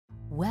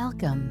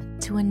Welcome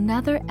to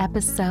another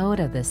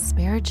episode of The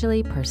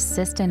Spiritually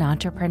Persistent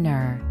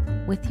Entrepreneur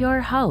with your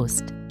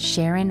host,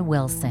 Sharon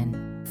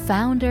Wilson,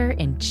 founder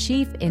and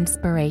Chief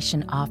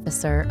Inspiration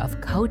Officer of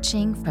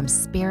Coaching from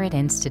Spirit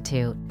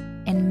Institute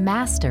and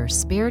Master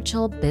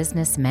Spiritual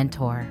Business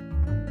Mentor.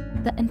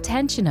 The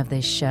intention of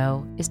this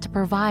show is to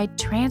provide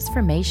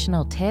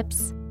transformational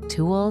tips,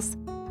 tools,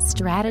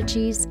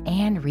 strategies,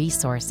 and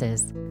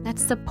resources that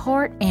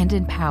support and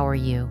empower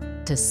you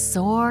to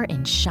soar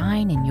and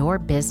shine in your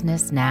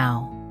business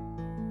now.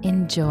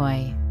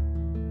 Enjoy.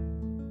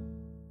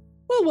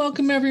 Well,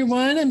 welcome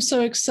everyone. I'm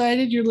so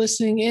excited you're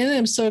listening in.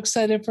 I'm so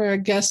excited for our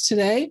guest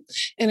today.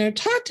 And our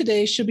talk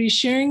today, she'll be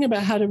sharing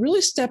about how to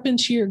really step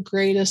into your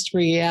greatest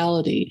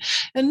reality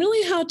and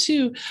really how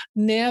to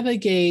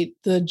navigate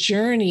the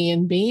journey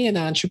in being an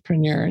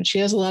entrepreneur. And she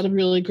has a lot of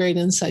really great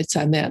insights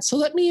on that. So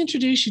let me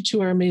introduce you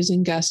to our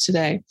amazing guest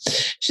today.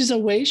 She's a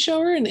way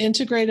shower, an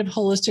integrative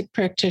holistic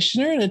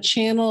practitioner, and a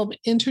channel of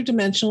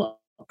interdimensional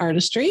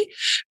artistry,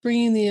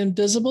 bringing the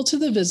invisible to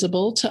the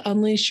visible to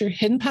unleash your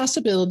hidden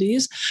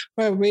possibilities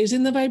while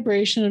raising the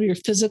vibration of your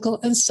physical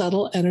and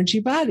subtle energy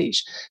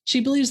bodies. She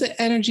believes the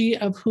energy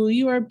of who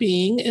you are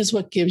being is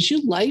what gives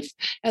you life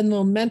and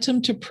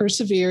momentum to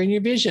persevere in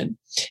your vision.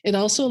 It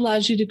also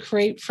allows you to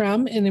create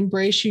from and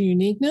embrace your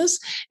uniqueness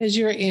as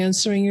you're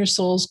answering your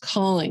soul's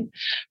calling.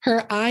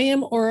 Her I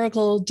Am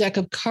Oracle deck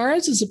of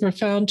cards is a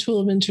profound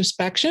tool of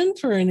introspection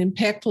for an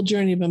impactful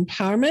journey of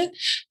empowerment.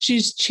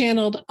 She's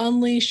channeled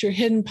Unleash Your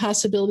Hidden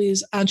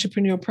Possibilities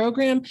entrepreneur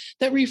program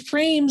that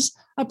reframes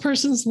a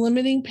person's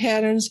limiting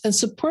patterns and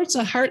supports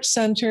a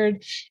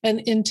heart-centered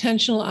and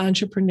intentional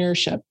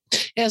entrepreneurship.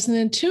 As an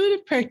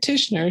intuitive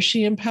practitioner,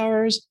 she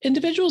empowers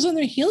individuals on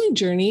their healing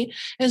journey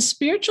and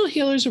spiritual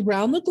healers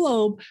around the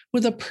globe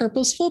with a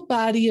purposeful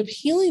body of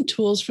healing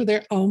tools for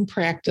their own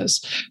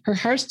practice. Her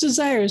heart's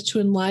desire is to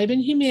enliven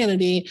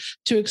humanity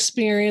to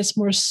experience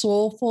more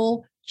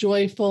soulful,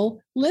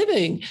 joyful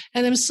living.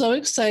 And I'm so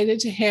excited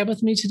to have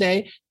with me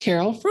today,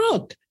 Carole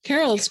Franques.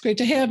 Carole, it's great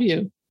to have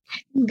you.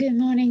 Good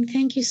morning.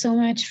 Thank you so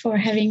much for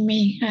having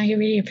me. I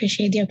really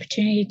appreciate the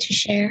opportunity to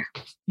share.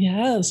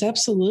 Yes,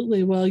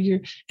 absolutely. Well,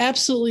 you're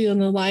absolutely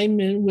in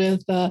alignment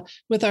with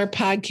our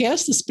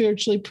podcast, The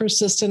Spiritually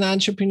Persistent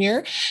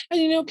Entrepreneur.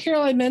 And,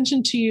 Carole, I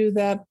mentioned to you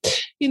that,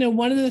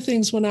 one of the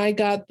things when I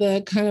got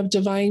the kind of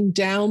divine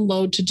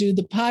download to do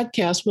the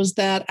podcast was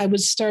that I would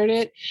start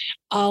it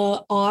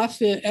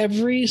off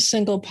every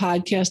single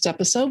podcast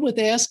episode with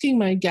asking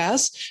my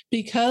guests,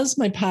 because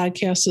my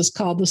podcast is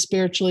called The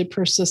Spiritually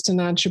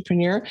Persistent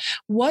Entrepreneur,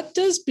 what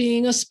does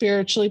being a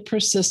spiritually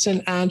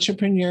persistent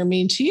entrepreneur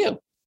mean to you?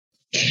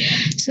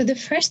 So the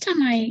first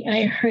time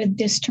I heard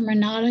this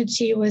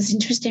terminology was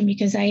interesting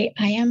because I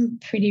am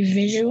pretty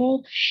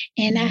visual,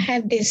 and I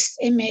had this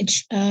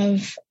image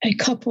of a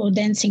couple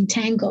dancing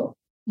tango.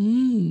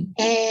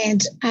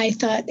 And I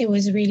thought it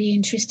was a really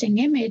interesting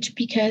image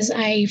because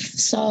I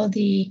saw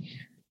the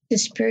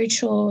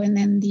spiritual and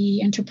then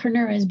the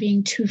entrepreneur as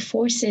being two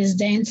forces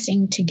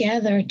dancing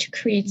together to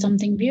create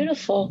something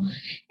beautiful.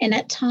 And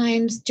at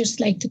times, just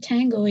like the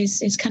tango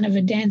is kind of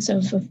a dance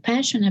of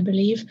passion, I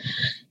believe.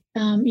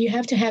 You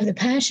have to have the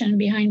passion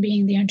behind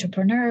being the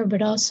entrepreneur,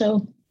 but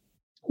also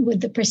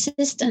with the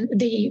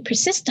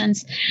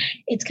persistence,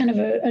 it's kind of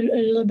a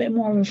little bit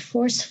more of a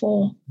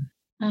forceful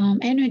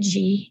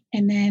energy.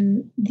 And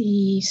then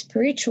the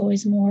spiritual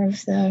is more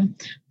of the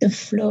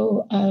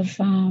flow of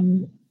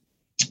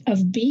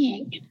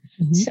being.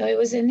 Mm-hmm. So it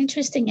was an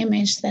interesting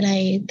image that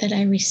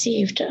I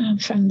received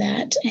from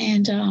that.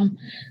 And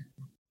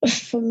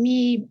for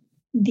me,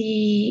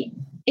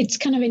 it's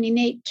kind of an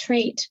innate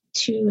trait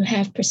to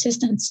have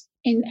persistence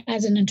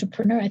as an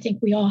entrepreneur. I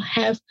think we all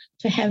have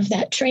to have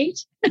that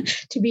trait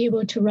to be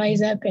able to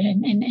rise up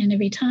and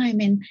every time.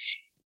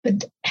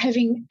 But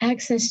having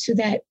access to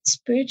that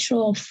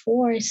spiritual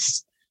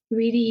force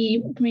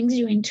really brings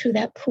you into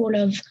that pool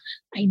of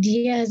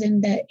ideas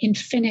and the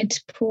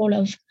infinite pool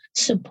of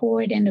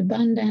support and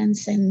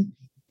abundance and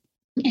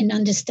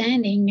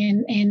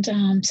understanding.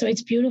 And so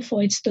it's beautiful.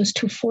 It's those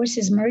two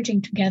forces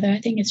merging together. I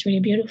think it's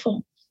really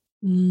beautiful.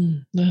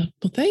 Well,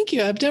 thank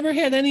you. I've never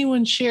had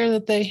anyone share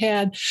that they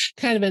had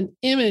kind of an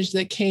image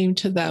that came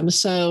to them.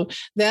 So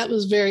that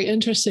was very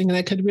interesting. And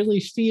I could really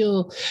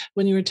feel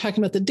when you were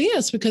talking about the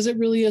dance, because it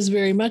really is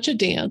very much a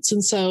dance.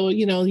 And so,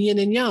 yin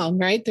and yang,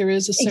 right? There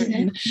is a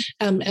certain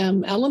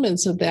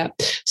elements of that.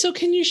 So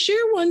can you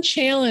share one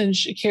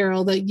challenge,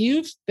 Carole, that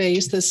you've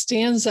faced that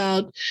stands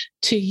out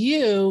to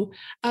you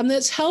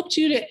that's helped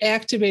you to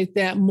activate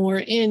that more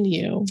in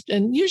you?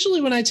 And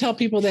usually when I tell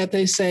people that,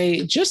 they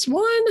say, just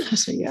one? I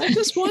say, yeah,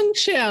 just one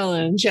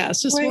challenge.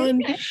 Yes, just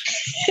one.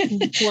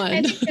 It's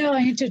so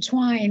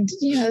intertwined,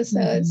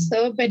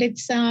 but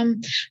it's,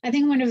 I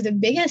think one of the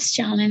biggest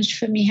challenge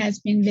for me has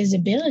been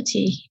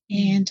visibility.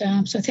 And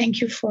so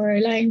thank you for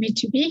allowing me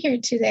to be here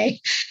today,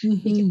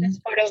 because that's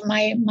part of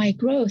my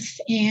growth.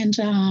 And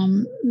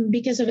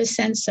because of a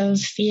sense of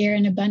fear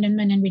and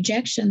abandonment and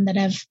rejection that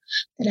I've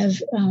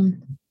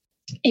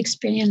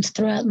experienced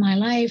throughout my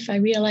life, I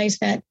realized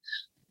that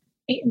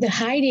the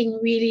hiding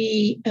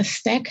really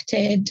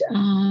affected,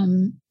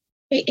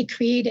 it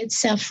created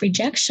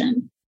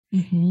self-rejection.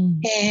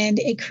 Mm-hmm. And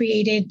it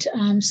created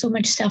so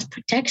much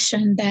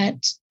self-protection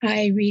that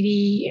I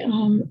really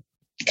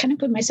kind of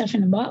put myself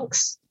in a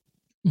box.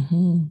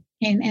 Mm-hmm.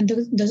 And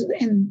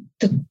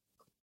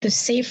the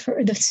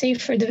safer,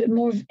 the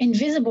more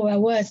invisible I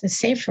was, the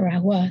safer I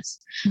was.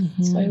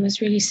 Mm-hmm. So it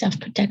was really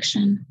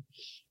self-protection.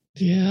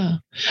 Yeah.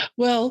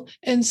 Well,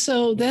 and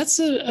so that's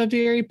a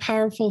very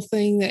powerful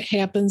thing that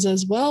happens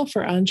as well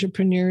for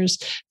entrepreneurs,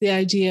 the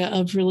idea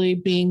of really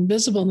being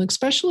visible, and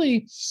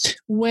especially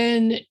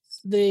when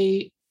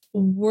the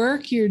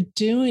work you're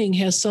doing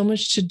has so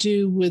much to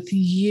do with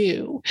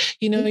you.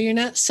 You're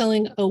not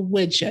selling a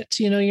widget.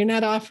 You're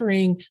not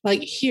offering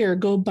like, here,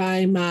 go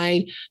buy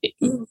my,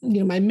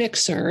 my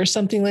mixer or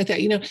something like that.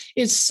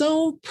 It's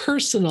so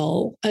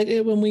personal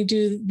when we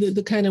do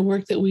the kind of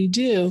work that we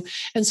do.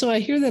 And so I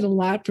hear that a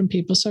lot from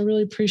people. So I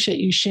really appreciate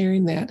you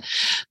sharing that.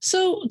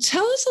 So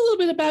tell us a little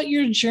bit about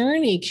your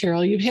journey,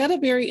 Carole. You've had a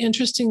very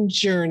interesting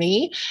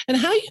journey and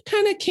how you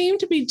kind of came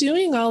to be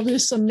doing all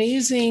these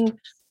amazing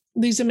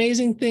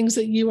things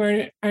that you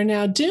are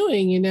now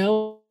doing.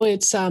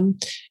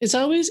 It's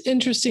always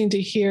interesting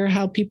to hear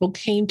how people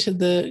came to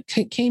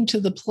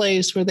the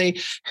place where they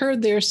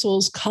heard their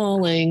soul's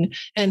calling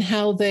and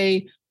how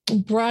they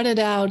brought it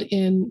out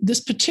in this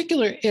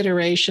particular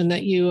iteration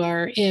that you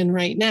are in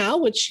right now,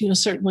 which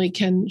certainly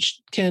can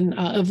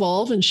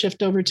evolve and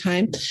shift over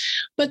time.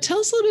 But tell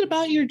us a little bit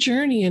about your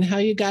journey and how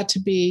you got to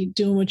be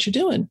doing what you're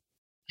doing.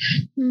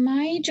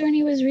 My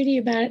journey was really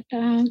about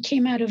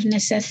came out of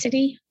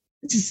necessity.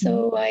 Mm-hmm.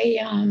 So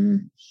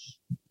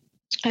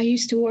I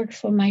used to work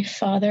for my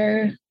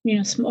father,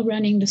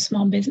 running the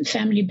small business,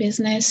 family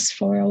business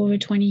for over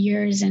 20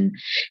 years, and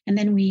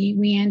then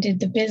we ended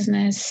the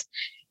business.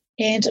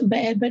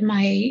 But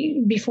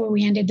before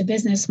we ended the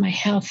business, my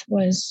health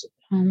was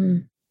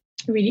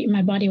really,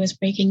 my body was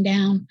breaking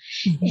down,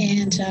 mm-hmm.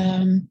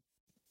 And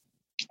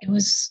it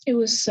was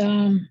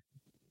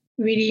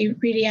really,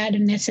 really out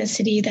of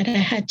necessity that I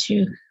had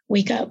to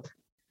wake up.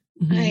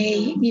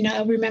 Mm-hmm.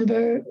 I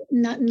remember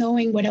not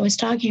knowing what I was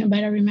talking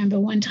about. I remember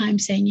one time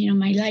saying,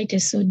 my light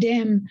is so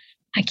dim,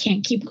 I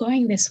can't keep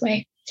going this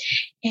way.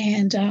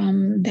 And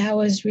that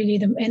was really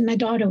and my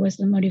daughter was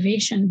the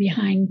motivation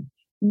behind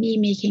me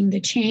making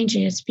the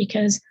changes,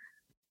 because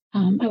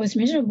I was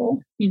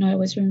miserable. I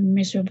was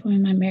miserable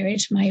in my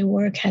marriage. My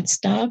work had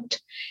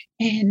stopped.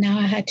 And now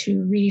I had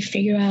to really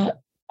figure out,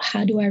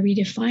 how do I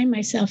redefine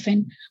myself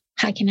and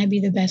how can I be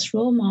the best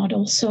role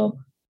model? So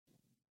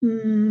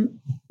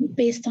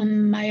based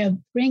on my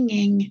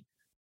upbringing,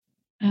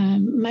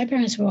 my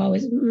parents were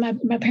always,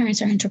 my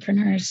parents are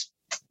entrepreneurs.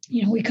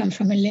 We come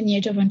from a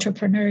lineage of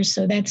entrepreneurs,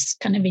 so that's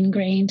kind of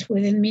ingrained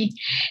within me.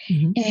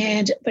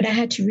 Mm-hmm. But I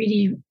had to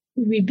really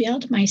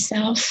rebuild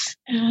myself,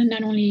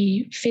 not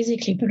only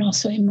physically, but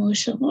also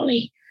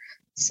emotionally.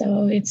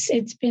 So it's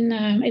been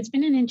an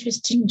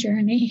interesting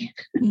journey.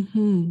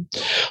 Mm-hmm.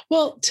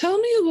 Well, tell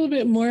me a little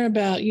bit more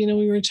about,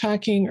 we were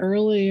talking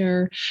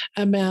earlier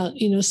about,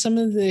 some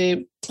of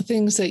the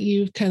things that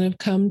you've kind of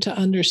come to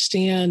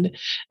understand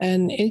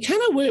and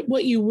kind of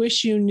what you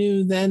wish you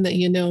knew then that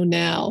you know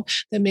now,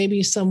 that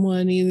maybe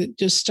someone either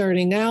just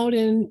starting out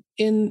in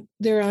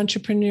their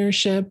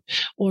entrepreneurship,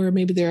 or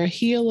maybe they're a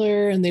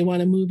healer and they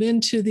want to move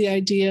into the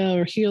idea,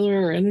 or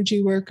healer or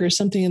energy work or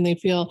something, and they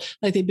feel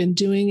like they've been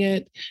doing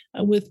it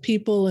with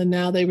people and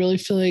now they really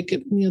feel like,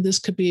 this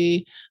could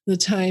be the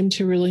time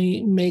to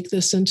really make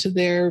this into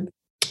their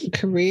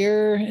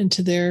career,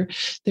 into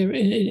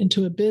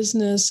a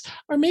business,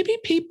 or maybe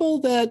people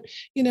that,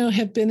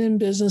 have been in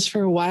business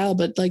for a while,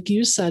 but like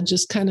you said,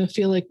 just kind of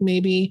feel like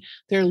maybe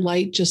their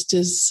light just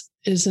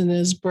isn't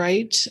as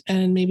bright,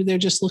 and maybe they're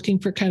just looking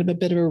for kind of a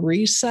bit of a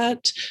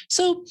reset.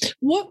 So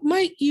what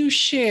might you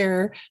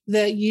share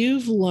that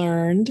you've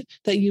learned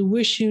that you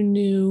wish you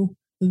knew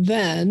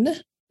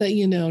then that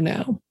you know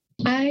now?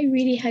 I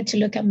really had to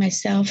look at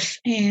myself,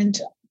 and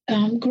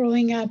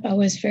growing up, I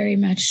was very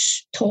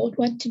much told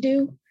what to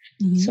do.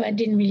 Mm-hmm. So I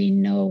didn't really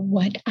know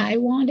what I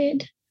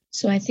wanted.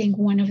 So I think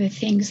one of the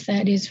things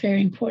that is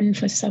very important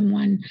for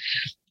someone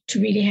to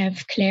really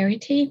have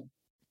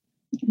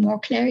more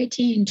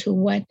clarity into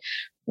what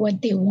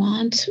they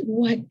want,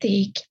 what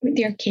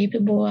they're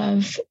capable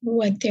of,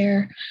 what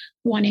they're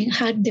wanting,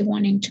 how they're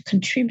wanting to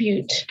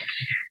contribute.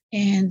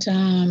 And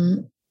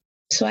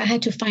so I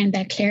had to find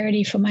that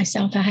clarity for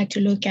myself. I had to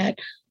look at,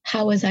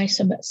 how was I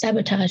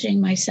sabotaging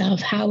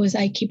myself? How was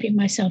I keeping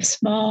myself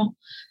small?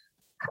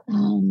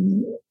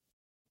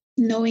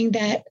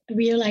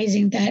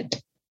 Realizing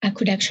that I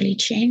could actually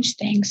change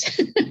things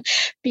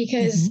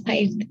because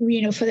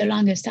mm-hmm. For the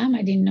longest time,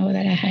 I didn't know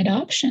that I had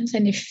options,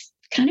 and it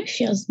kind of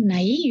feels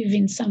naive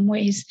in some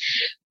ways.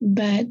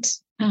 But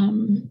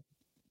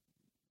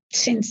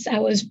since I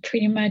was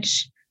pretty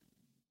much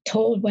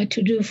told what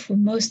to do for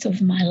most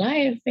of my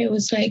life, it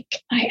was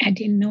like, I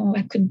didn't know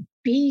I could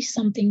be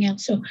something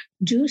else or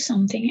do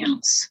something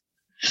else.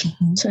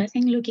 Mm-hmm. So I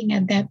think looking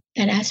at that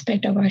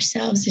aspect of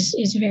ourselves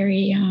is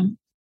very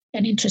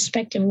that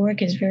introspective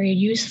work is very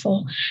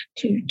useful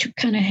to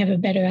kind of have a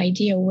better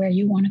idea where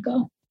you want to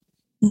go.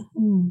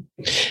 Mm-hmm.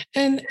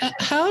 And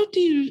how do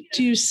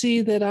you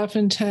see that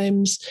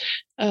oftentimes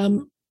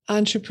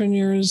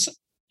entrepreneurs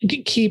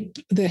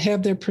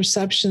have their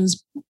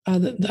perceptions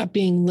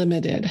being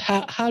limited?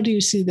 How do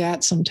you see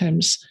that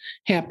sometimes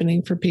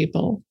happening for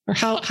people, or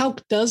how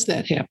does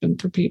that happen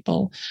for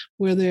people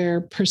where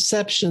their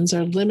perceptions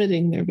are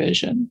limiting their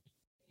vision?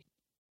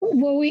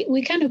 Well,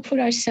 we kind of put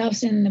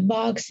ourselves in the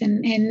box,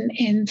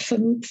 and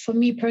for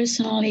me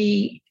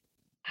personally,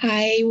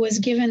 I was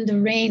given the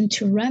rein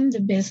to run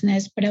the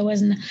business, but I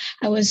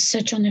was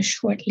such on a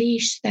short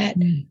leash that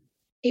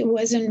it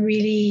wasn't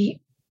really,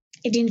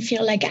 it didn't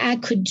feel like I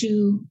could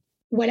do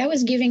what I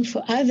was giving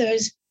for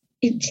others.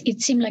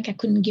 It seemed like I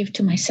couldn't give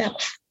to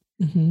myself.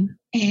 Mm-hmm.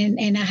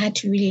 And I had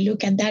to really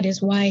look at that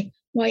as why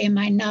am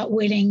I not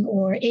willing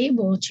or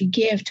able to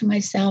give to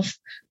myself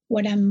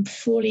what I'm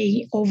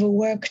fully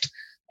overworked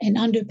and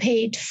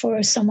underpaid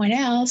for someone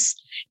else,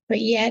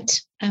 but yet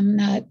I'm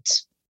not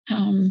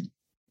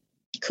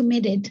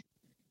committed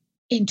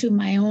into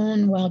my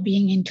own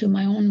well-being, into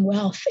my own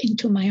wealth,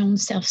 into my own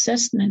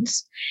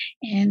self-sustenance.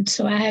 And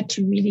so I had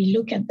to really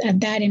look at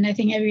that. And I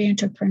think every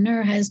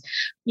entrepreneur has,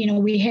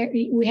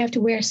 we have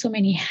to wear so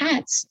many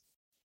hats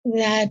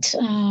that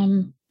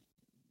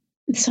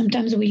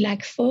sometimes we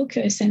lack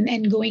focus,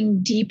 and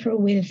going deeper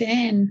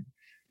within.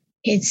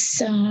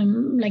 It's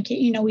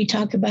we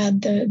talk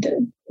about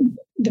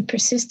the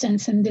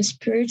persistence and the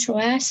spiritual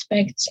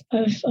aspects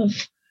of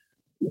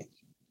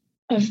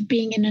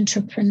being an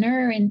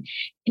entrepreneur, and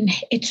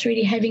it's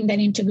really having that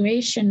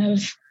integration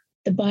of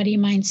the body,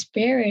 mind,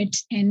 spirit,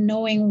 and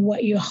knowing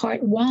what your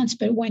heart wants.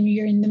 But when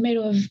you're in the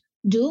middle of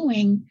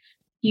doing,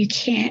 you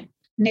can't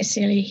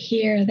necessarily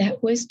hear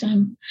that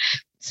wisdom.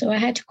 So I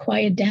had to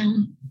quiet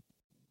down.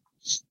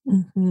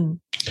 Mm-hmm.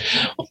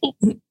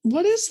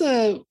 What is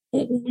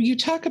you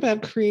talk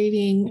about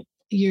creating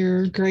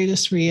your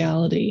greatest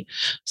reality.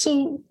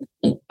 So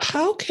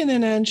how can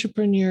an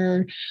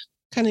entrepreneur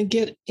kind of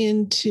get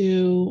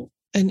into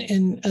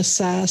and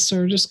assess,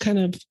 or just kind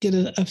of get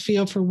a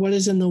feel for what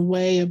is in the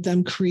way of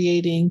them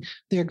creating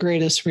their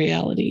greatest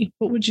reality?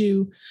 What would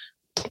you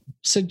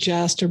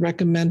suggest or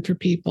recommend for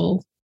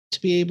people to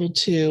be able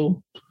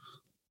to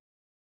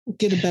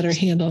get a better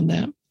hand on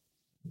that?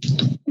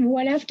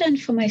 What I've done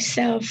for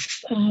myself,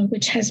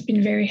 which has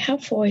been very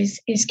helpful, is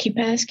keep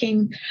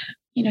asking,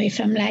 if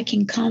I'm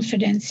lacking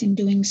confidence in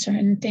doing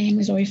certain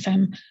things, or if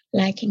I'm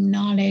lacking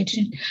knowledge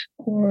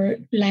or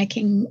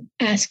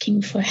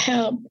asking for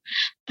help,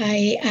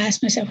 I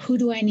ask myself, who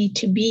do I need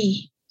to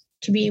be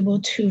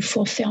able to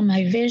fulfill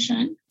my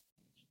vision?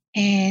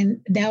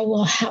 And that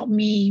will help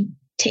me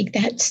take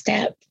that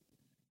step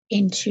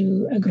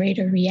into a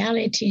greater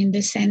reality, in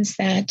the sense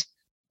that,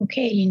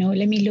 okay,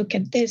 let me look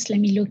at this. Let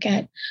me look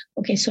at,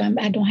 okay, so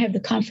I don't have the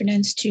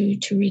confidence to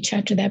reach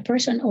out to that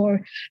person.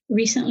 Or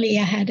recently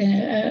I had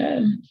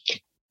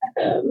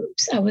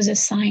I was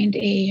assigned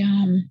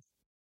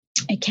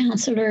a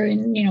counselor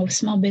in,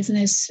 small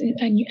business.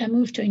 I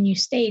moved to a new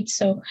state.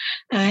 So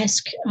I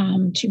asked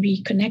to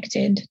be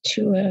connected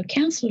to a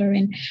counselor.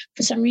 And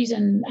for some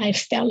reason, I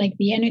felt like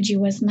the energy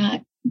was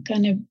not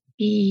going to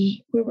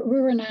be, we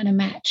were not a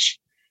match.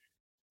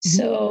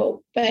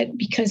 So, but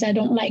because I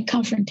don't like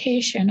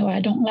confrontation, or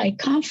I don't like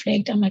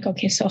conflict, I'm like,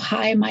 okay, so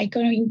how am I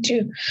going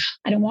to,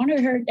 I don't want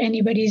to hurt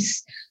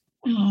anybody's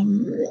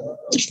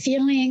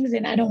feelings,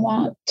 and I don't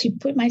want to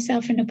put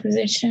myself in a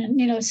position,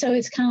 so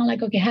it's kind of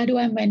like, okay, how do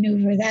I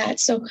maneuver that?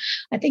 So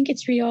I think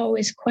it's really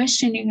always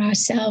questioning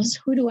ourselves,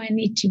 who do I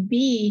need to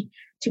be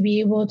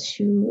able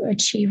to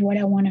achieve what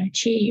I want to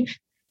achieve?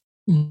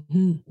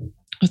 Mm-hmm.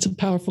 That's a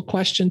powerful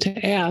question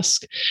to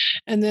ask.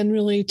 And then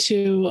really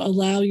to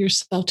allow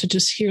yourself to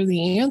just hear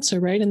the answer,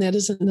 right? And that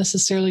isn't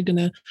necessarily going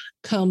to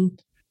come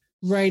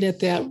right at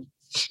that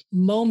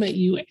moment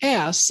you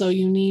ask. So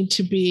you need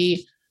to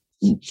be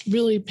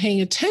really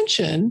paying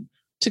attention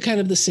to kind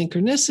of the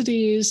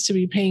synchronicities, to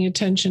be paying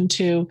attention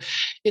to,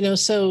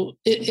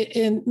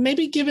 and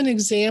maybe give an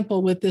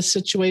example with this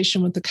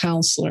situation with the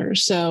counselor.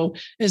 So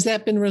has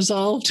that been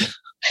resolved?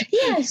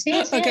 Yes.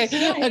 Okay.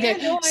 Yeah, okay.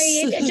 Yeah, no,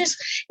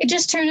 it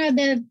just turned out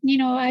that,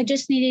 I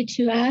just needed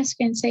to ask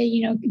and say,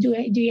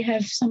 do you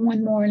have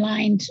someone more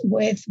aligned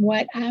with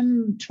what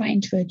I'm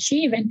trying to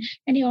achieve? And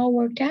it all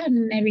worked out,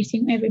 and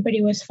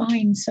everybody was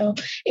fine. So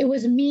it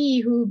was me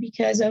who,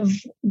 because of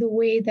the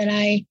way that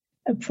I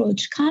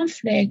approached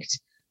conflict,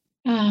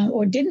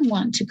 or didn't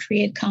want to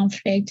create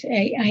conflict,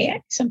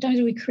 I sometimes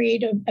we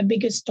create a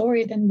bigger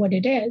story than what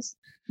it is.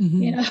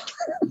 Mm-hmm.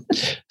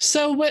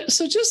 So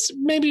just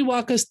maybe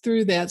walk us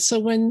through that. So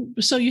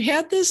you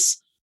had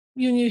this,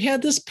 you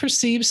had this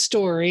perceived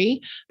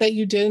story that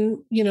you didn't,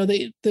 you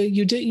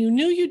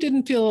knew you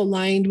didn't feel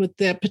aligned with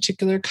that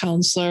particular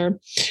counselor,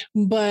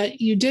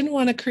 but you didn't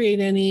want to create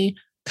any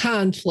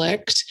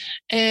conflict.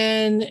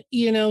 And,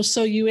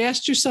 so you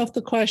asked yourself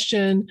the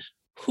question,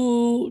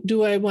 who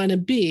do I want to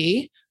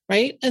be?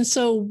 right? And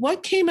so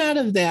what came out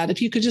of that?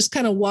 If you could just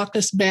kind of walk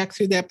us back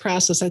through that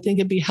process, I think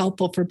it'd be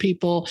helpful for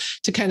people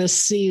to kind of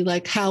see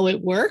like how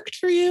it worked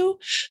for you.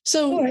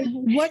 So Sure.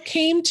 what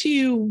came to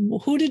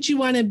you? Who did you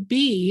want to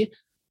be?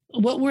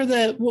 What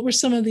were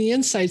some of the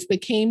insights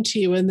that came to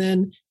you? And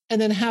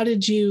then how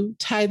did you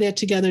tie that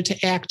together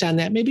to act on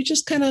that? Maybe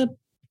just kind of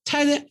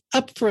tie that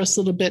up for us a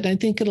little bit. And I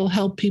think it'll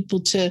help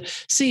people to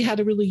see how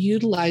to really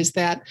utilize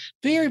that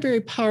very, very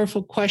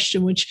powerful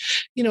question,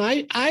 which,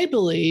 I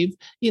believe,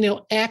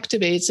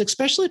 activates,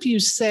 especially if you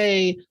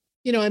say,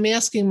 I'm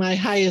asking my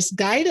highest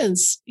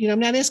guidance, I'm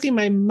not asking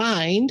my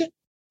mind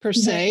per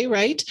se,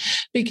 right?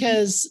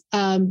 Because,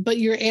 but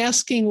you're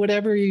asking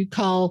whatever you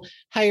call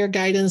higher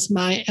guidance,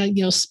 my,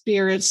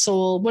 spirit,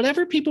 soul,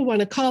 whatever people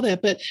want to call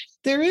that. But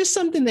there is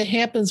something that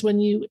happens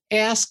when you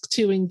ask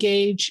to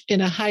engage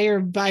in a higher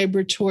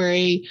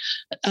vibratory,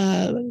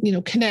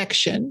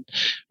 connection,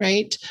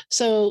 right?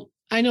 So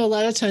I know a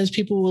lot of times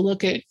people will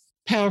look at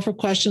powerful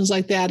questions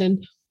like that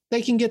and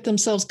they can get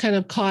themselves kind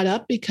of caught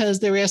up because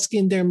they're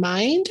asking their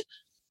mind.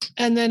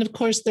 And then, of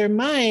course, their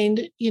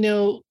mind,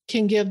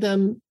 can give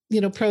them,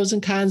 pros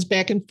and cons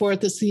back and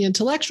forth as the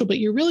intellectual, but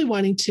you're really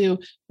wanting to,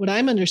 what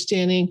I'm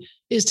understanding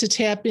is to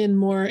tap in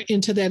more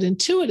into that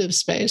intuitive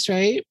space,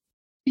 right?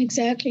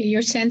 Exactly.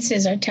 Your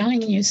senses are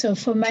telling you. So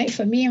for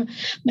me,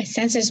 my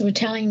senses were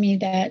telling me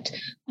that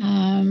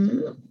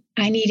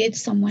I needed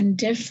someone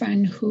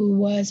different who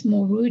was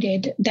more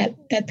rooted.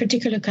 That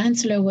particular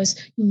counselor was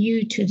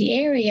new to the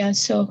area.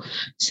 So,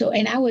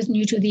 and I was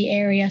new to the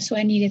area. So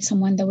I needed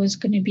someone that was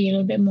going to be a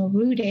little bit more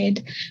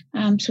rooted,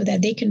 so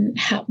that they can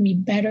help me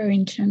better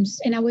in terms.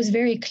 And I was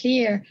very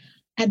clear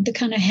at the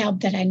kind of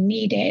help that I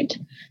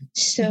needed.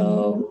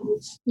 So,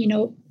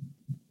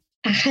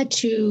 I had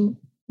to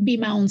be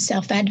my own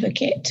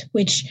self-advocate,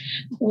 which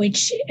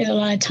a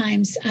lot of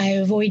times I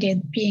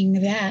avoided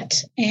being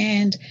that,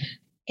 and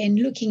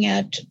looking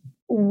at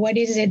what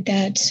is it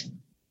that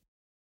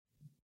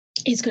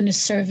is going to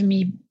serve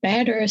me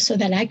better so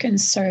that I can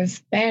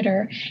serve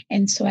better.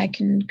 And so I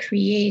can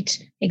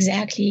create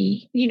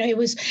exactly, it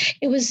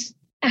was,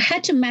 I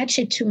had to match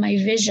it to my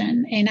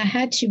vision, and I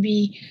had to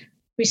be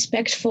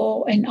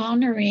respectful and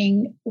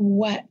honoring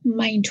what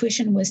my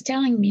intuition was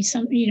telling me.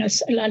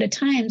 A lot of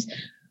times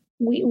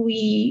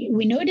we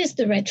notice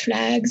the red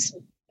flags,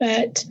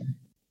 but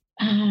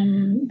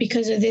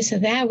because of this or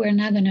that, we're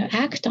not going to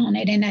act on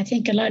it. And I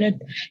think a lot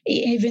of,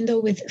 even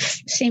though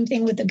same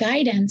thing with the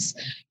guidance,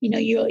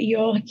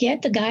 you'll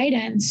get the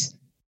guidance,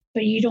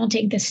 but you don't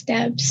take the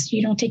steps.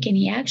 You don't take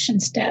any action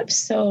steps.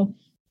 So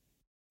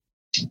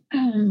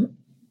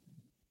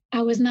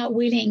I was not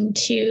willing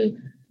to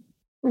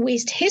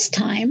waste his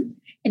time,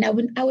 and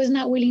I was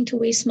not willing to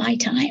waste my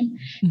time.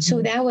 Mm-hmm.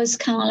 So that was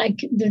kind of like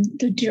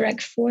the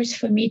direct force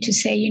for me to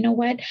say, you know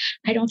what,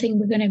 I don't think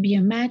we're going to be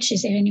a match.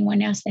 Is there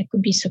anyone else that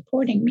could be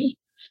supporting me?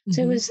 Mm-hmm.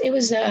 So it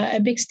was a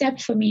big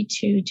step for me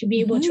to be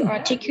able to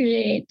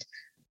articulate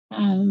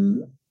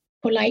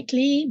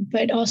politely,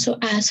 but also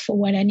ask for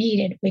what I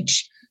needed,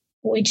 which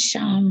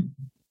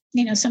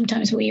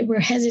sometimes we're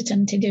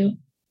hesitant to do.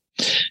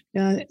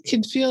 I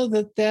can feel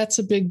that that's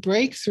a big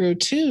breakthrough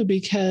too,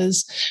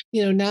 because,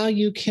 now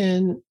you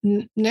can,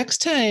 next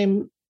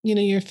time,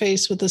 you're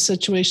faced with a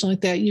situation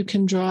like that, you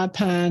can draw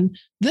upon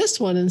this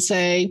one and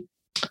say,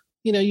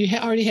 you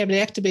already have it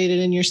activated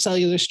in your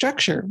cellular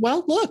structure.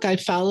 Well, look, I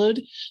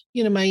followed,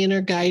 my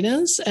inner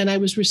guidance, and I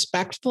was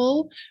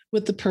respectful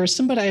with the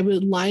person, but I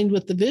aligned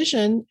with the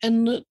vision,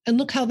 and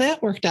look how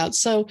that worked out.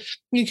 So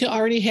you can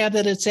already have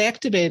that it's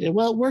activated.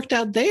 Well, it worked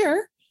out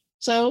there.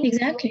 So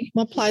exactly,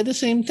 apply the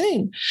same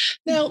thing.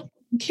 Now,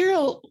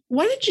 Carole,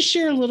 why don't you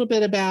share a little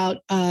bit about,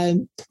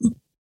 and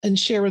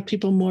share with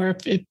people more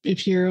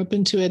if you're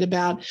open to it,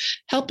 about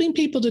helping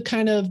people to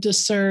kind of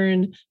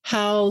discern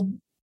how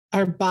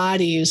our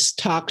bodies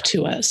talk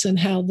to us, and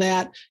how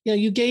that,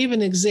 you gave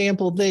an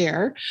example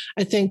there,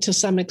 I think to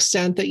some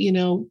extent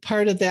that,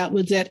 part of that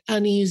was that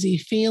uneasy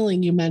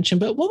feeling you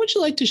mentioned, but what would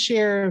you like to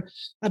share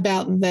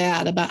about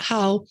that, about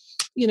how,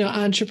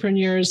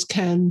 entrepreneurs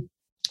can,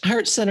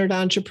 heart-centered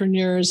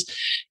entrepreneurs,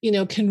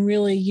 can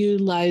really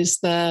utilize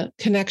the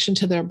connection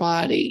to their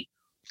body?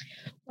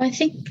 Well, I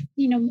think,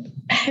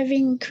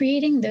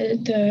 creating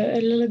a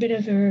little bit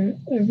of a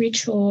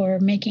ritual, or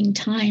making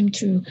time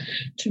to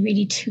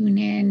really tune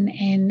in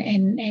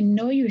and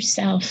know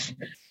yourself,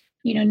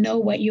 know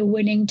what you're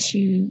willing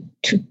to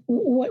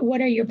what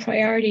are your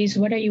priorities,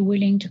 what are you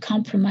willing to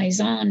compromise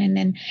on, and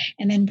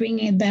then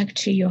bringing it back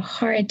to your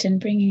heart, and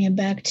bringing it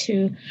back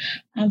to,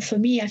 for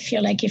me, I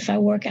feel like if I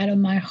work out of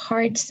my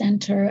heart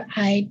center,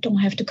 I don't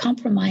have to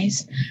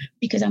compromise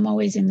because I'm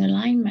always in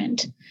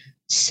alignment.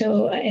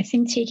 So I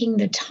think taking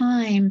the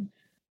time,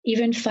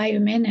 even 5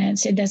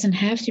 minutes, it doesn't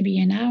have to be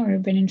an hour,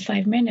 but in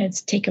 5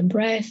 minutes, take a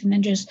breath and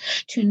then just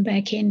tune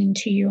back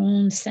into your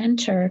own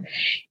center,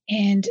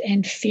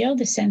 and feel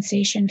the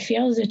sensation,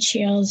 feel the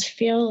chills,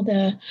 feel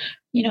the,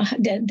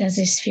 does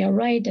this feel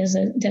right? Does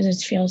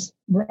it feel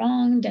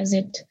wrong? Does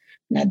it,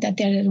 not that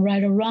they're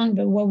right or wrong,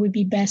 but what would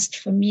be best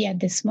for me at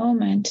this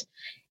moment?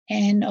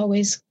 And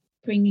always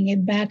bringing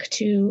it back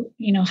to,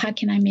 how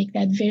can I make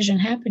that vision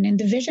happen? And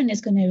the vision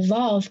is going to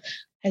evolve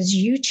as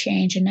you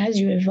change and as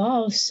you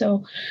evolve.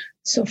 So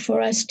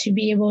for us to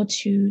be able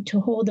to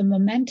hold the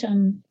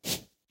momentum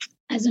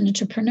as an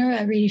entrepreneur,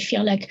 I really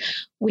feel like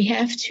we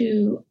have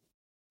to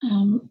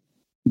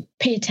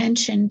pay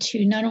attention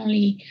to not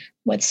only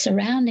what's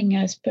surrounding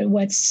us, but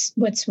what's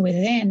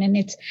within. And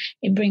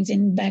it brings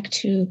in back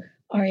to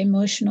our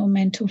emotional,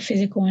 mental,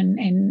 physical,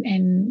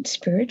 and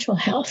spiritual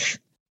health.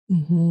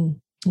 Mm-hmm.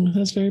 Oh,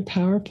 that's very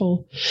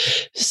powerful.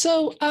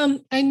 So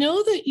I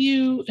know that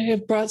you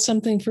have brought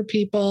something for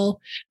people,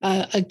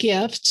 a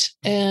gift,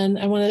 and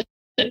I want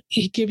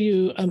to give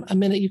you a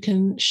minute. You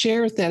can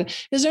share with that.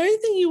 Is there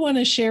anything you want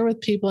to share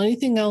with people?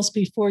 Anything else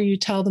before you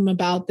tell them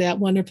about that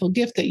wonderful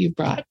gift that you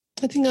brought?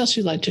 Anything else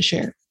you'd like to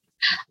share?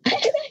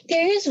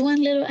 There is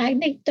one little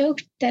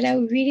anecdote that I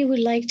really would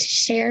like to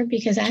share,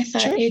 because I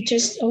thought it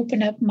just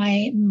opened up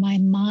my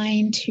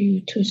mind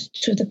to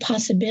the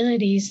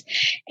possibilities,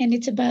 and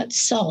it's about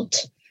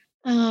salt.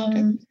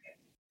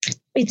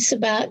 It's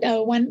about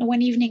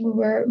one evening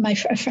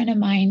a friend of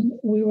mine,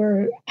 we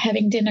were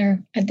having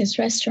dinner at this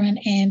restaurant,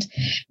 and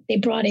they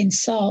brought in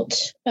salt.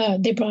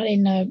 They brought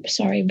in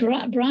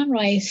brown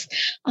rice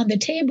on the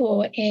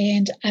table,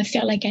 and I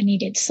felt like I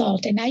needed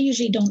salt. And I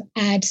usually don't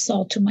add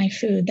salt to my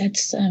food.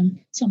 That's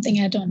something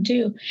I don't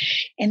do.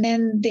 And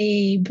then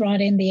they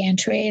brought in the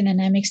entree, and then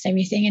I mixed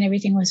everything, and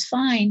everything was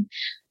fine.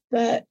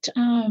 But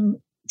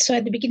so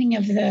at the beginning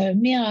of the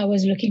meal, I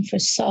was looking for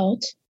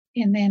salt.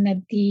 And then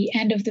at the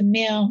end of the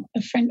meal,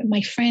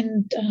 my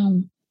friend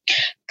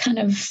kind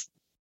of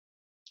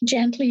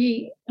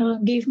gently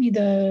passed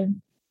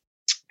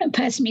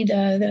me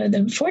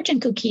the fortune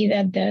cookie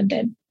that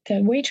the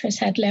waitress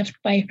had left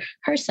by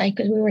her side,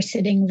 because we were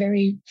sitting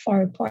very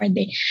far apart.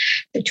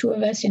 The two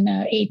of us in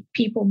a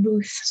 8-people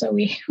booth, so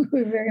we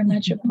were very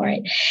much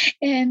apart.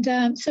 And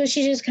so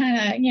she just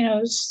kind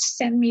of,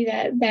 sent me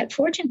that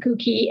fortune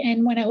cookie.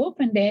 And when I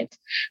opened it,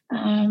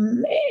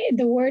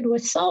 the word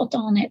was salt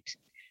on it.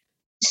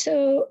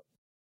 So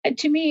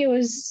to me, it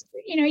was,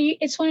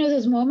 it's one of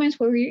those moments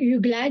where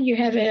you're glad you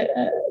have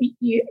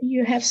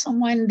you have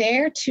someone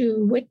there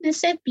to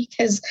witness it,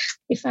 because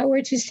if I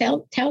were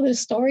to tell the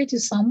story to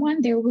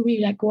someone, they would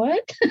be like,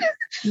 what?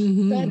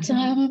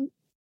 Mm-hmm.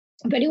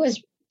 But it was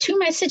 2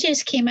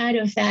 messages came out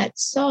of that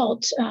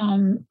salt,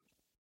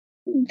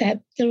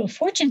 that little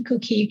fortune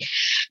cookie,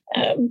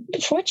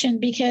 fortune,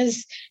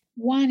 because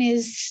one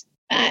is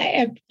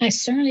I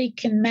certainly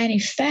can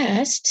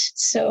manifest.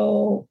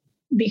 So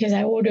because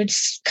I ordered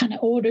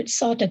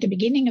salt at the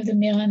beginning of the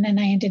meal, and then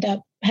I ended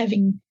up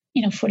having,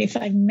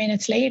 45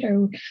 minutes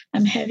later,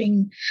 I'm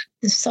having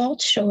the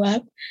salt show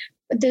up.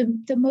 But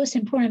the most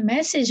important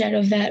message out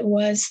of that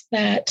was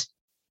that,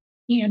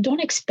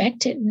 don't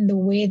expect it in the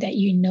way that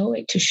you know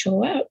it to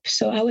show up.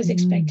 So I was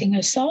expecting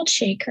a salt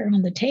shaker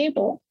on the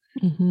table,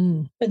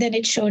 but then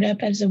it showed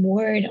up as a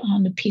word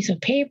on a piece of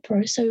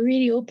paper. So it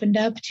really opened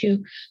up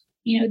to,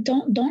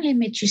 don't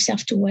limit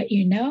yourself to what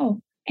you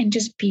know. And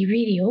just be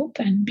really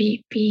open.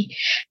 You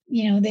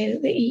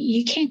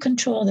can't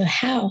control the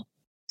how.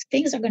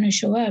 Things are going to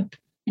show up,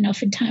 and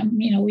oftentimes,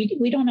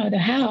 we don't know the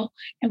how,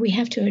 and we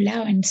have to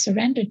allow and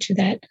surrender to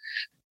that.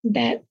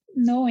 That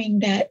knowing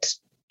that,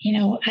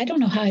 I don't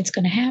know how it's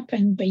going to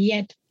happen, but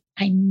yet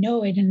I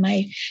know it in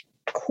my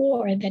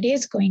core that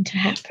is going to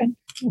happen.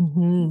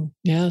 Mm-hmm.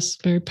 Yes,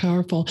 very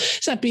powerful.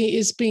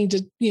 It's being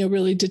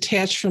really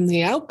detached from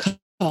the outcome.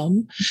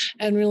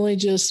 And really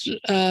just,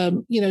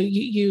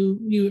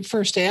 you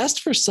first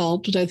asked for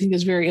salt, which I think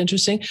is very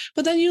interesting,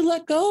 but then you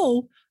let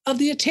go of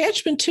the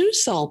attachment to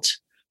salt.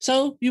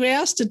 So you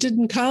asked, it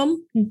didn't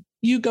come.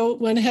 You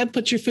went ahead,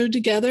 put your food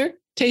together,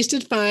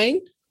 tasted fine,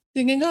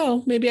 thinking,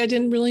 oh, maybe I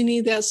didn't really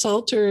need that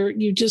salt, or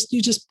you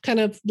just kind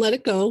of let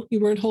it go.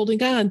 You weren't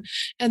holding on.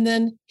 And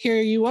then here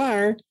you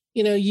are,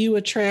 you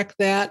attract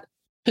that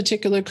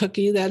particular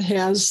cookie that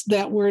has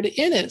that word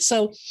in it.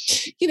 So,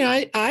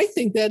 I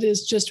think that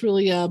is just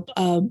really a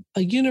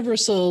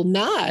universal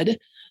nod,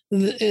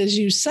 as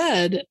you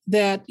said,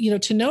 that,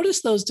 to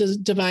notice those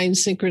divine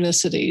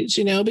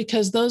synchronicities,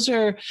 because those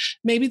are,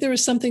 maybe there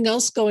was something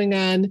else going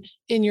on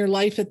in your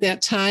life at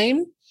that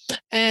time.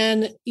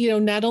 And,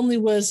 not only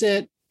was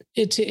it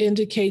to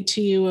indicate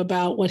to you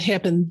about what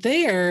happened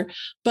there,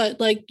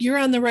 but like you're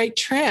on the right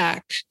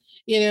track.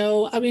 Kind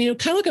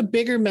of like a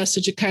bigger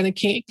message. It kind of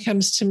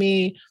comes to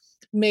me.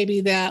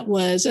 Maybe that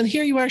was, and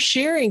here you are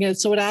sharing it.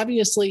 So it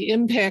obviously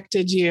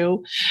impacted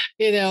you,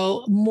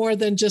 more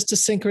than just a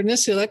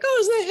synchronicity. Like, oh,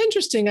 isn't that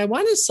interesting? I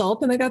wanted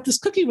salt and I got this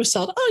cookie with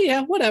salt. Oh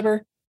yeah,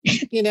 whatever.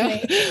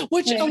 Right.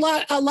 Which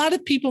right. a lot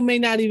of people may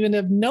not even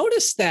have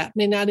noticed that,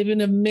 may not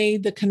even have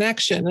made the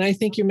connection. And I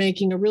think you're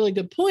making a really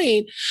good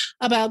point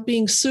about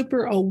being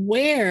super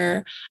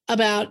aware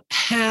about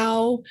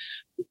how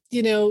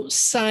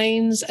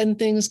signs and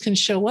things can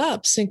show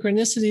up,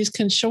 synchronicities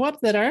can show up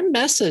that are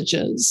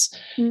messages.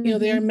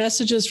 They are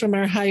messages from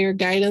our higher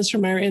guidance,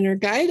 from our inner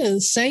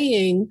guidance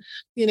saying,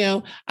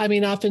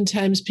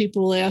 oftentimes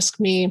people will ask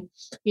me,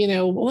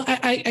 well,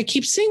 I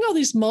keep seeing all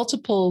these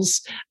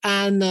multiples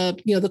on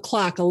the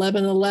clock,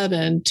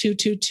 1111,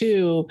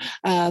 222,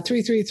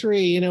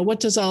 333, what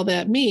does all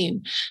that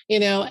mean?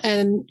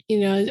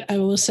 I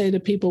will say to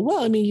people,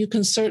 well, you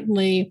can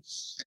certainly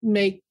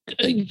make,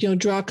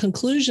 draw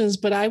conclusions,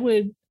 but I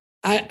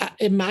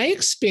in my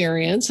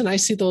experience, and I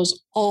see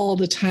those all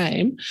the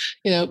time,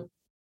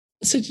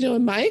 so,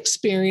 in my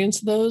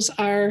experience, those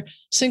are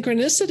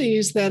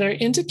synchronicities that are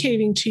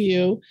indicating to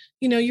you,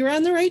 you're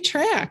on the right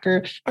track,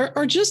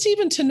 or just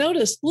even to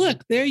notice,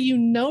 look, there, you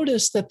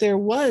notice that there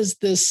was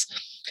this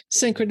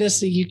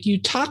synchronicity. You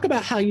talk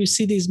about how you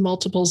see these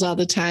multiples all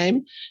the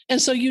time.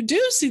 And so you do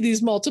see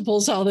these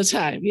multiples all the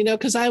time,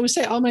 because I always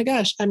say, oh my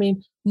gosh,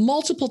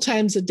 multiple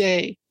times a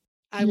day,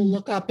 I will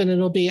look up and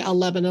it'll be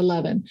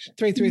 1111,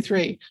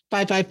 333,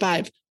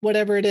 555,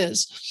 whatever it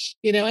is,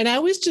 and I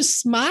always just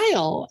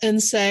smile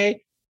and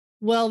say,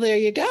 well, there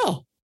you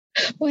go.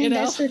 Well,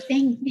 that's the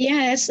thing.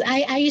 Yes.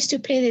 I used to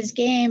play this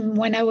game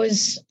when I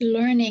was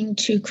learning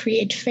to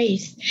create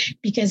faith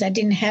because I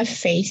didn't have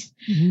faith.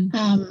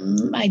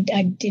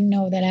 I didn't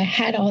know that I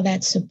had all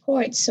that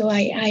support. So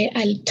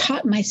I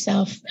taught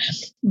myself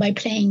by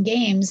playing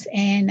games,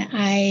 and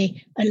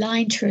I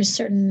aligned to a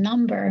certain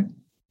number.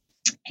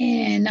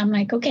 And I'm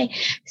like, okay.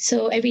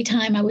 So every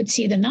time I would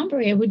see the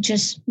number, it would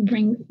just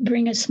bring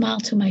a smile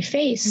to my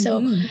face.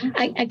 So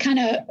I kind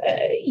of,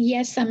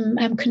 yes,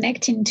 I'm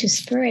connecting to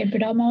spirit,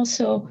 but I'm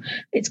also,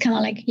 it's kind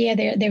of like, yeah,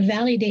 they're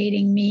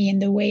validating me in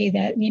the way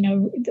that,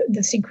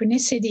 the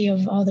synchronicity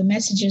of all the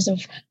messages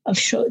of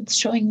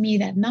showing me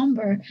that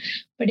number.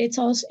 But it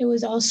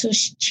was also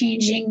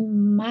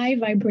changing my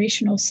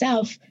vibrational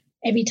self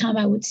every time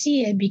I would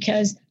see it,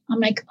 because I'm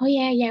like, oh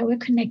yeah, we're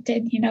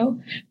connected,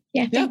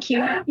 Yeah, thank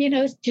you.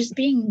 Just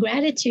being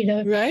gratitude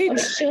of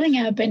showing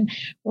up. And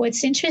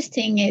what's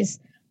interesting is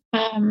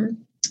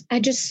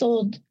I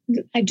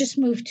just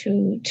moved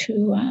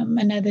to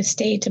another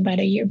state about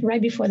a year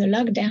right before the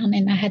lockdown,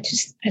 and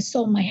I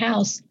sold my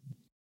house.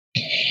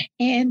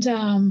 And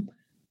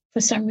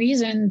for some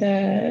reason,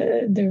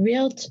 their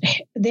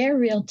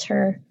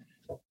realtor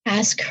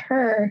asked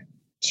her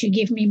to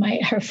give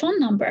me her phone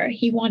number.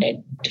 He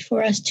wanted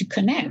for us to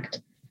connect.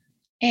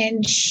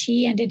 And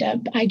she ended up,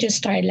 I just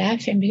started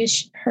laughing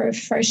because her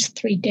first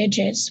 3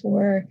 digits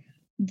were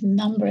the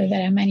number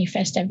that I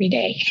manifest every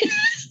day.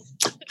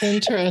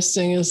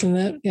 Interesting, isn't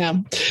it? Yeah.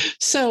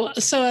 So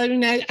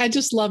I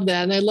just love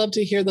that. And I love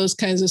to hear those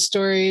kinds of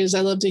stories. I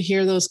love to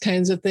hear those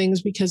kinds of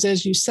things because,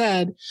 as you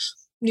said,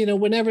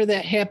 whenever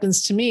that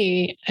happens to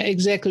me,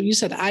 exactly what you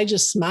said, I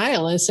just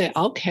smile and say,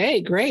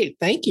 okay, great.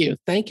 Thank you.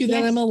 Thank you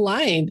that I'm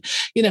aligned.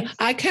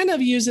 I kind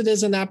of use it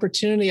as an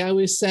opportunity. I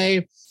always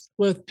say,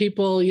 with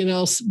people,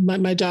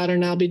 my daughter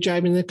and I'll be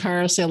driving the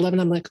car, I'll say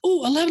 11. I'm like, oh,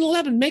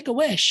 1111, make a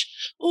wish.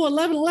 Oh,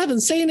 1111,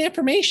 say an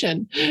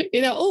affirmation.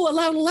 Oh,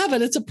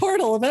 1111, it's a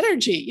portal of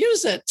energy.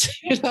 Use it.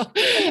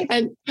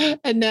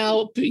 And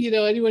now,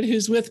 anyone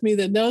who's with me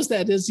that knows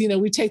that is,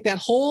 we take that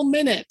whole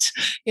minute,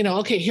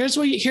 okay, here's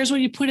where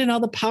you put in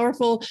all the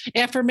powerful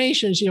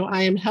affirmations.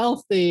 I am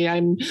healthy.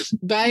 I'm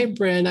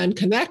vibrant. I'm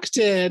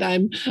connected.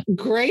 I'm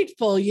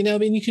grateful. You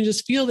can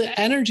just feel the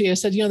energy. I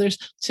said, there's,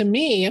 to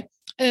me,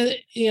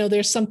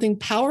 there's something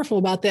powerful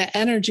about that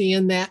energy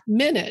in that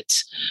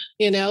minute,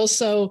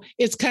 so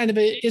it's kind of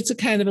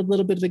a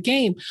little bit of a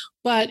game,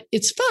 but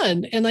it's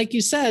fun. And like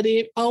you said,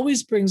 it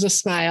always brings a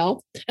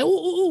smile. And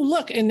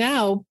look, and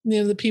now,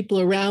 the people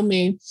around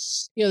me,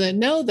 that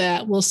know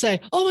that will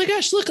say, oh my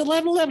gosh, look,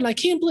 1111. I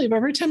can't believe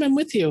every time I'm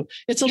with you,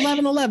 it's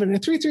 1111 or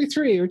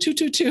 333 or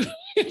 222.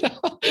 And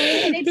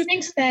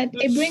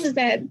it brings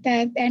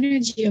that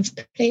energy of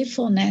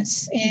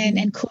playfulness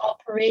and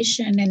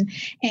cooperation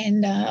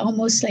and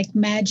almost like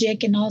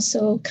magic, and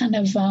also kind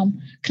of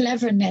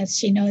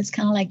cleverness. It's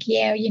kind of like,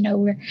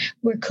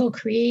 we're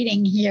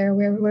co-creating here.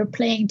 We're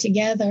playing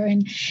together,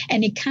 and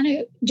it kind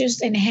of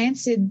just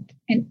enhances.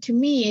 And to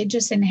me, it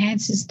just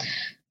enhances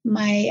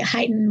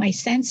heighten my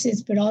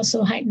senses, but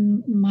also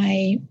heighten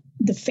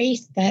the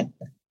faith that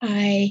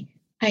I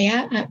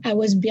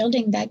was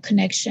building that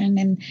connection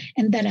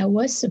and that I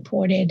was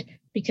supported,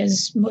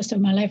 because most of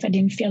my life I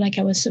didn't feel like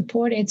I was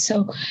supported.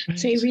 So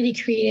it really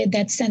created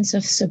that sense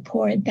of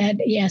support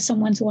that,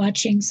 someone's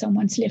watching,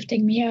 someone's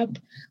lifting me up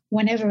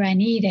whenever I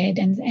need it.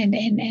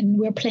 And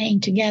we're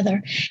playing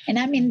together. And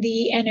I'm in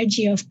the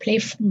energy of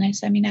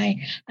playfulness.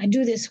 I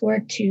do this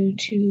work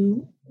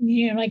to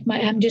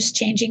I'm just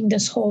changing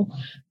this whole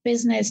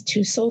business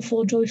to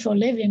soulful, joyful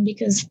living,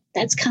 because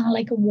that's kind of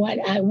like what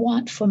I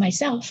want for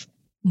myself.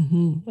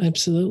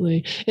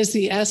 Absolutely. It's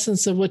the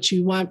essence of what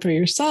you want for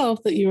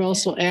yourself that you're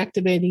also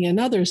activating in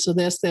others. So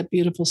that's that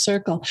beautiful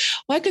circle.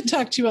 Well, I could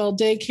talk to you all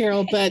day,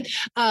 Carole, but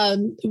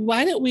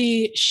why don't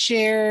we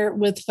share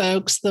with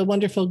folks the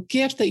wonderful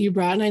gift that you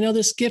brought? And I know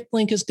this gift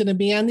link is going to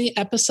be on the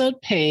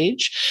episode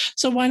page.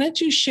 So why don't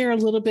you share a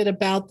little bit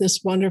about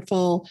this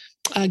wonderful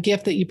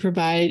gift that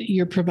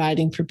you're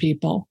providing for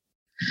people?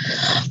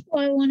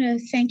 Well, I want to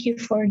thank you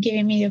for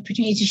giving me the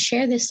opportunity to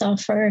share this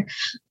offer.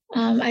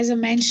 As I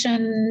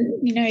mentioned,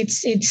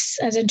 it's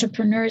as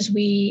entrepreneurs,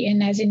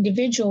 and as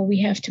individuals,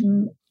 we have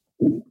to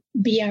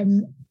be our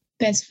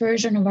best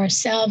version of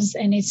ourselves,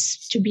 and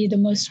it's to be the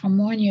most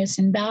harmonious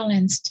and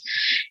balanced.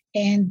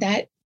 And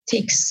that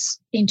takes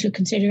into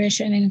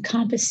consideration and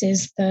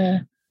encompasses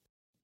the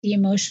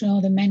emotional,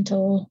 the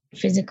mental,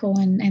 physical,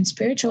 and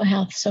spiritual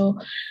health.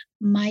 So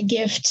my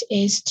gift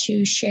is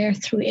to share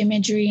through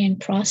imagery and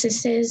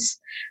processes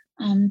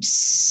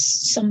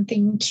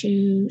something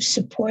to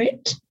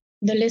support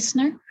the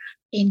listener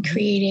in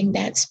creating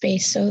that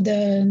space. So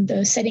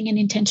the setting an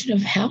intention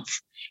of health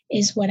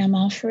is what I'm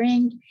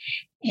offering.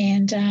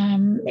 And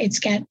it's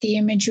got the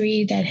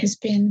imagery that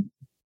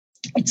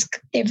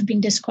they've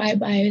been described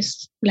by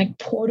as like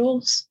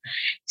portals.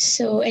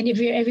 So, and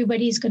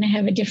everybody's going to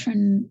have a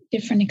different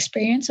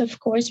experience, of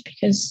course,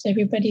 because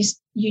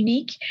everybody's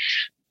unique.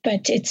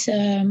 But it's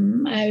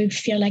I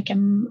feel like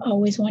I'm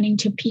always wanting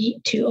to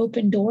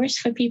open doors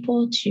for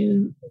people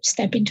to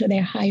step into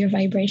their higher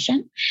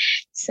vibration.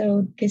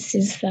 So this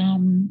is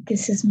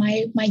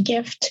my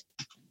gift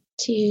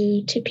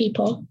to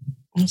people.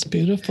 That's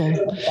beautiful.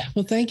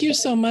 Well, thank you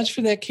so much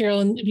for that, Carole.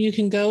 And you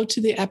can go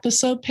to the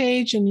episode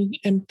page, and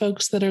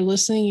folks that are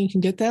listening, you can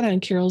get that on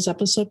Carole's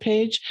episode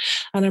page,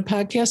 on our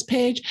podcast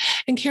page.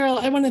 And Carole,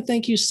 I want to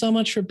thank you so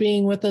much for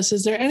being with us.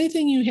 Is there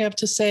anything you have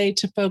to say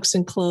to folks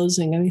in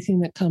closing?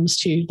 Anything that comes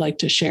to you you'd like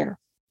to share?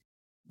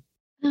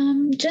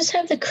 Just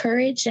have the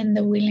courage and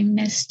the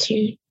willingness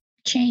to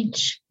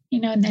change.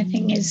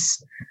 Nothing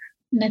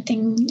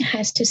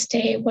has to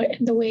stay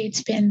the way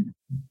it's been.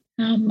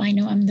 I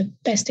know I'm the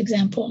best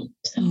example.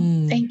 So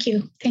thank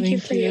you. Thank you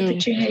for the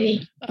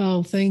opportunity.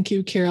 Oh, thank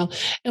you, Carole.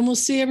 And we'll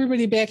see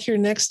everybody back here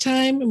next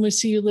time. And we'll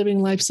see you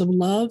living lives of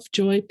love,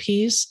 joy,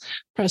 peace,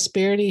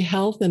 prosperity,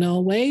 health, and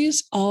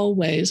always. And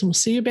we'll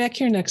see you back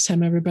here next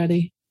time,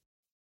 everybody.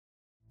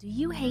 Do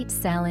you hate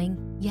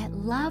selling, yet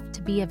love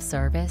to be of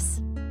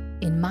service?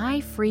 In my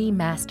free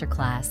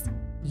masterclass,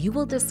 you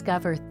will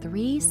discover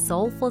 3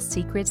 soulful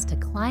secrets to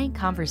client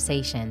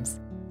conversations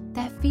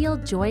that feel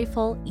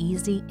joyful,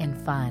 easy, and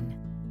fun.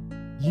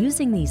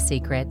 Using these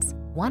secrets,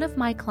 one of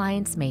my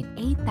clients made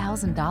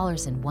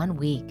 $8,000 in 1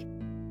 week,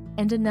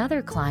 and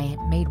another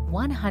client made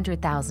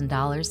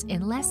 $100,000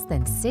 in less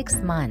than 6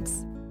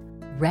 months.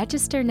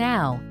 Register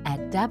now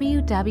at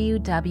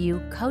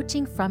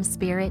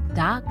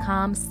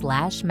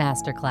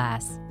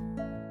www.coachingfromspirit.com/masterclass.